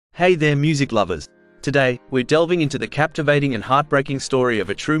Hey there, music lovers! Today, we're delving into the captivating and heartbreaking story of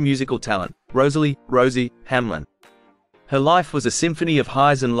a true musical talent, Rosalie Rosie Hamlin. Her life was a symphony of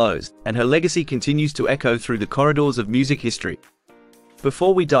highs and lows, and her legacy continues to echo through the corridors of music history.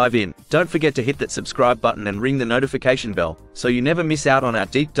 Before we dive in, don't forget to hit that subscribe button and ring the notification bell, so you never miss out on our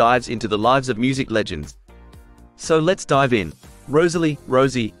deep dives into the lives of music legends. So let's dive in. Rosalie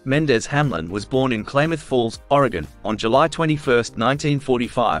Rosie Mendez Hamlin was born in Klamath Falls, Oregon, on July 21,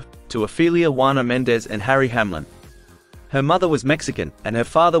 1945, to Ophelia Juana Mendez and Harry Hamlin. Her mother was Mexican, and her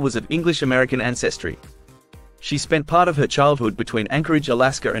father was of English-American ancestry. She spent part of her childhood between Anchorage,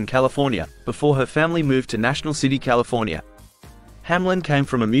 Alaska and California, before her family moved to National City, California. Hamlin came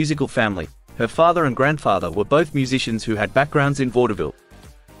from a musical family. Her father and grandfather were both musicians who had backgrounds in vaudeville.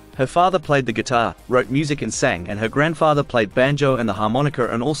 Her father played the guitar, wrote music and sang, and her grandfather played banjo and the harmonica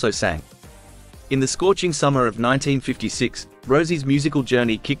and also sang. In the scorching summer of 1956, Rosie's musical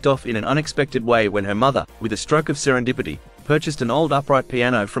journey kicked off in an unexpected way when her mother, with a stroke of serendipity, purchased an old upright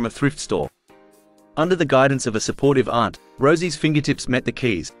piano from a thrift store. Under the guidance of a supportive aunt, Rosie's fingertips met the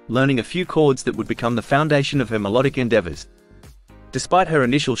keys, learning a few chords that would become the foundation of her melodic endeavors. Despite her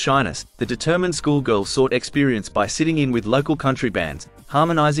initial shyness, the determined schoolgirl sought experience by sitting in with local country bands,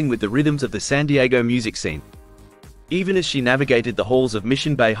 harmonizing with the rhythms of the San Diego music scene. Even as she navigated the halls of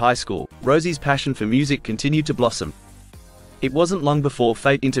Mission Bay High School, Rosie's passion for music continued to blossom. It wasn't long before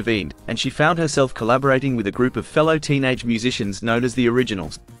fate intervened, and she found herself collaborating with a group of fellow teenage musicians known as the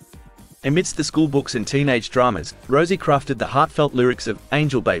Originals. Amidst the schoolbooks and teenage dramas, Rosie crafted the heartfelt lyrics of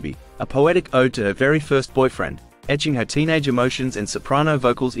 "Angel Baby," a poetic ode to her very first boyfriend, etching her teenage emotions and soprano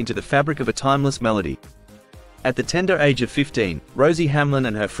vocals into the fabric of a timeless melody. At the tender age of 15, Rosie Hamlin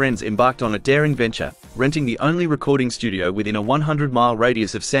and her friends embarked on a daring venture, renting the only recording studio within a 100-mile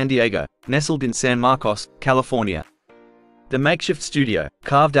radius of San Diego, nestled in San Marcos, California. The makeshift studio,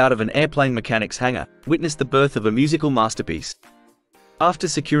 carved out of an airplane mechanic's hangar, witnessed the birth of a musical masterpiece. After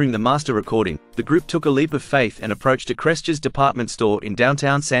securing the master recording, the group took a leap of faith and approached a Crestures department store in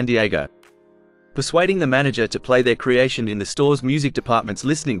downtown San Diego. Persuading the manager to play their creation in the store's music department's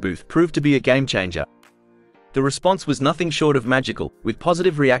listening booth proved to be a game-changer. The response was nothing short of magical, with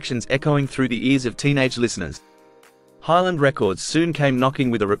positive reactions echoing through the ears of teenage listeners. Highland Records soon came knocking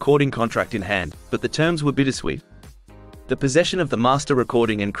with a recording contract in hand, but the terms were bittersweet. The possession of the master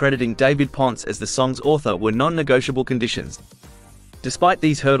recording and crediting David Ponce as the song's author were non-negotiable conditions. Despite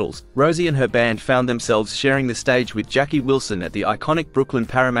these hurdles, Rosie and her band found themselves sharing the stage with Jackie Wilson at the iconic Brooklyn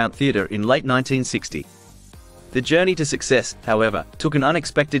Paramount Theater in late 1960. The journey to success, however, took an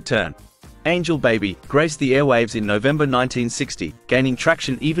unexpected turn. "Angel Baby" graced the airwaves in November 1960, gaining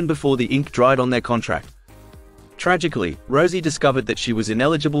traction even before the ink dried on their contract. Tragically, Rosie discovered that she was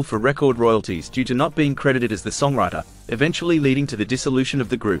ineligible for record royalties due to not being credited as the songwriter, eventually leading to the dissolution of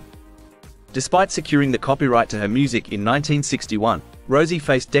the group. Despite securing the copyright to her music in 1961, Rosie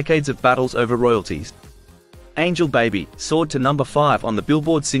faced decades of battles over royalties. "Angel Baby" soared to number 5 on the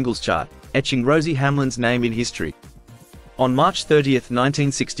Billboard Singles Chart, etching Rosie Hamlin's name in history. On March 30,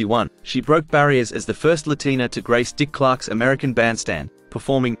 1961, she broke barriers as the first Latina to grace Dick Clark's American Bandstand,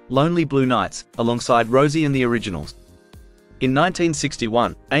 performing "Lonely Blue Nights" alongside Rosie and the Originals. In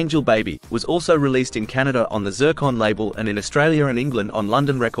 1961, "Angel Baby" was also released in Canada on the Zircon label and in Australia and England on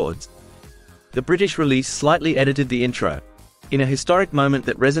London Records. The British release slightly edited the intro. In a historic moment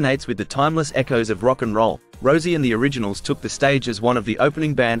that resonates with the timeless echoes of rock and roll, Rosie and the Originals took the stage as one of the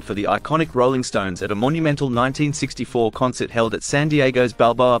opening band for the iconic Rolling Stones at a monumental 1964 concert held at San Diego's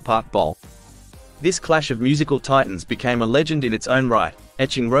Balboa Park Bowl. This clash of musical titans became a legend in its own right,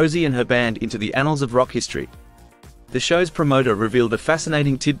 etching Rosie and her band into the annals of rock history. The show's promoter revealed a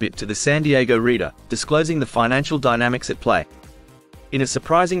fascinating tidbit to the San Diego Reader, disclosing the financial dynamics at play. In a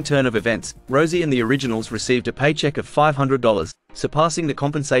surprising turn of events, Rosie and the Originals received a paycheck of $500, surpassing the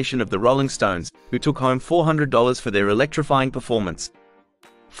compensation of the Rolling Stones, who took home $400 for their electrifying performance.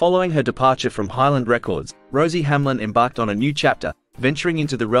 Following her departure from Highland Records, Rosie Hamlin embarked on a new chapter, venturing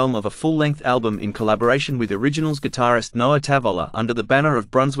into the realm of a full-length album in collaboration with Originals guitarist Noah Tavola under the banner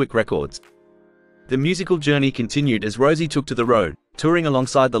of Brunswick Records. The musical journey continued as Rosie took to the road, touring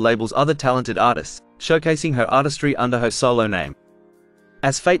alongside the label's other talented artists, showcasing her artistry under her solo name.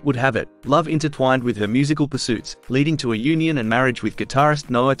 As fate would have it, love intertwined with her musical pursuits, leading to a union and marriage with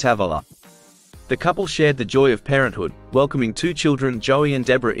guitarist Noah Tavola. The couple shared the joy of parenthood, welcoming 2 children, Joey and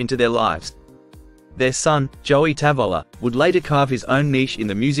Deborah, into their lives. Their son, Joey Tavola, would later carve his own niche in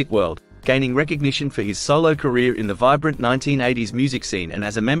the music world, gaining recognition for his solo career in the vibrant 1980s music scene and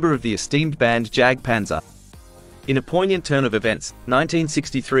as a member of the esteemed band Jag Panzer. In a poignant turn of events,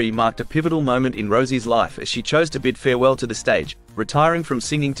 1963 marked a pivotal moment in Rosie's life as she chose to bid farewell to the stage, retiring from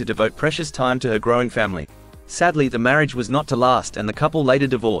singing to devote precious time to her growing family. Sadly, the marriage was not to last and the couple later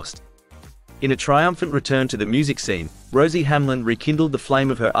divorced. In a triumphant return to the music scene, Rosie Hamlin rekindled the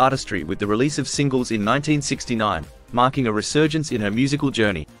flame of her artistry with the release of singles in 1969, marking a resurgence in her musical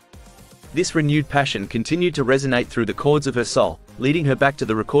journey. This renewed passion continued to resonate through the chords of her soul, leading her back to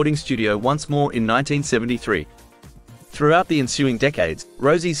the recording studio once more in 1973. Throughout the ensuing decades,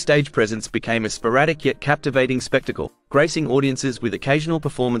 Rosie's stage presence became a sporadic yet captivating spectacle, gracing audiences with occasional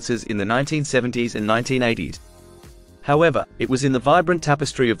performances in the 1970s and 1980s. However, it was in the vibrant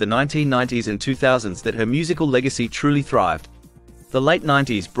tapestry of the 1990s and 2000s that her musical legacy truly thrived. The late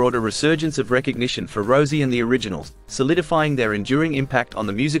 90s brought a resurgence of recognition for Rosie and the Originals, solidifying their enduring impact on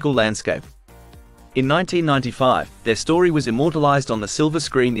the musical landscape. In 1995, their story was immortalized on the silver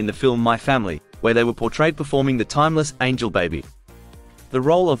screen in the film My Family, where they were portrayed performing the timeless Angel Baby. The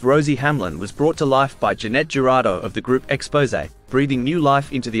role of Rosie Hamlin was brought to life by Jeanette Girardo of the group Exposé, breathing new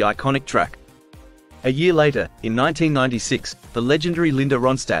life into the iconic track. A year later, in 1996, the legendary Linda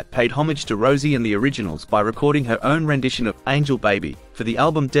Ronstadt paid homage to Rosie and the Originals by recording her own rendition of Angel Baby for the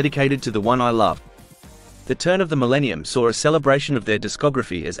album dedicated to the one I love. The turn of the millennium saw a celebration of their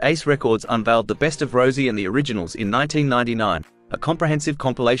discography as Ace Records unveiled the Best of Rosie and the Originals in 1999, a comprehensive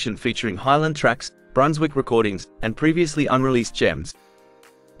compilation featuring Highland tracks, Brunswick recordings, and previously unreleased gems.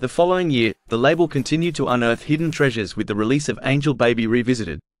 The following year, the label continued to unearth hidden treasures with the release of Angel Baby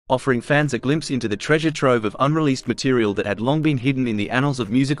Revisited, offering fans a glimpse into the treasure trove of unreleased material that had long been hidden in the annals of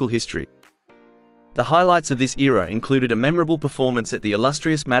musical history. The highlights of this era included a memorable performance at the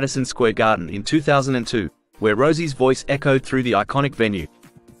illustrious Madison Square Garden in 2002, where Rosie's voice echoed through the iconic venue.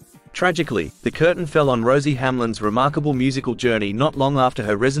 Tragically, the curtain fell on Rosie Hamlin's remarkable musical journey not long after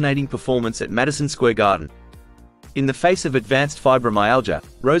her resonating performance at Madison Square Garden. In the face of advanced fibromyalgia,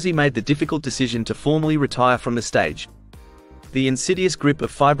 Rosie made the difficult decision to formally retire from the stage. The insidious grip of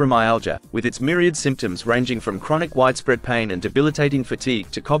fibromyalgia, with its myriad symptoms ranging from chronic widespread pain and debilitating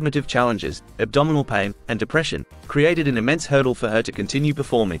fatigue to cognitive challenges, abdominal pain, and depression, created an immense hurdle for her to continue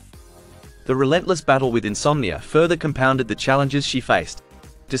performing. The relentless battle with insomnia further compounded the challenges she faced.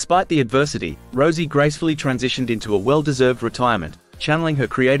 Despite the adversity, Rosie gracefully transitioned into a well-deserved retirement, channeling her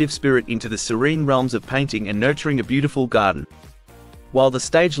creative spirit into the serene realms of painting and nurturing a beautiful garden. While the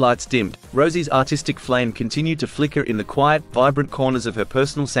stage lights dimmed, Rosie's artistic flame continued to flicker in the quiet, vibrant corners of her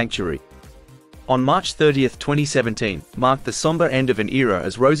personal sanctuary. On March 30, 2017, marked the somber end of an era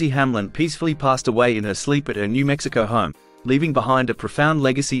as Rosie Hamlin peacefully passed away in her sleep at her New Mexico home, leaving behind a profound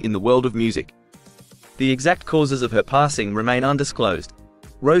legacy in the world of music. The exact causes of her passing remain undisclosed.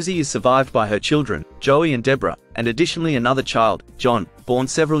 Rosie is survived by her children, Joey and Deborah, and additionally another child, John, born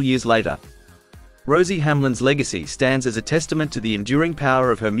several years later. Rosie Hamlin's legacy stands as a testament to the enduring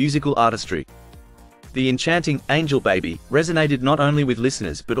power of her musical artistry. The enchanting Angel Baby resonated not only with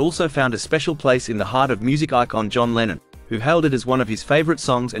listeners but also found a special place in the heart of music icon John Lennon, who hailed it as one of his favorite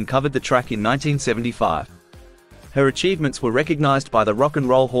songs and covered the track in 1975. Her achievements were recognized by the Rock and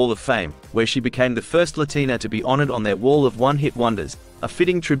Roll Hall of Fame, where she became the first Latina to be honored on their wall of one-hit wonders, a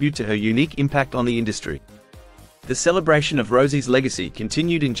fitting tribute to her unique impact on the industry. The celebration of Rosie's legacy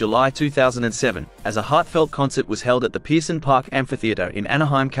continued in July 2007, as a heartfelt concert was held at the Pearson Park Amphitheater in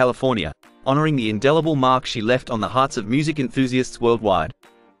Anaheim, California, honoring the indelible mark she left on the hearts of music enthusiasts worldwide.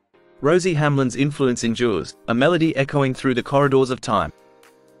 Rosie Hamlin's influence endures, a melody echoing through the corridors of time.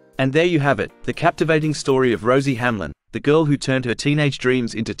 And there you have it, the captivating story of Rosie Hamlin, the girl who turned her teenage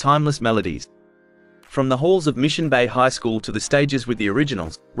dreams into timeless melodies. From the halls of Mission Bay High School to the stages with the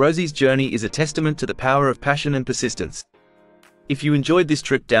Originals, Rosie's journey is a testament to the power of passion and persistence. If you enjoyed this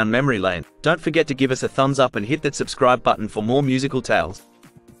trip down memory lane, don't forget to give us a thumbs up and hit that subscribe button for more musical tales.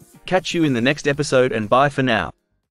 Catch you in the next episode and bye for now.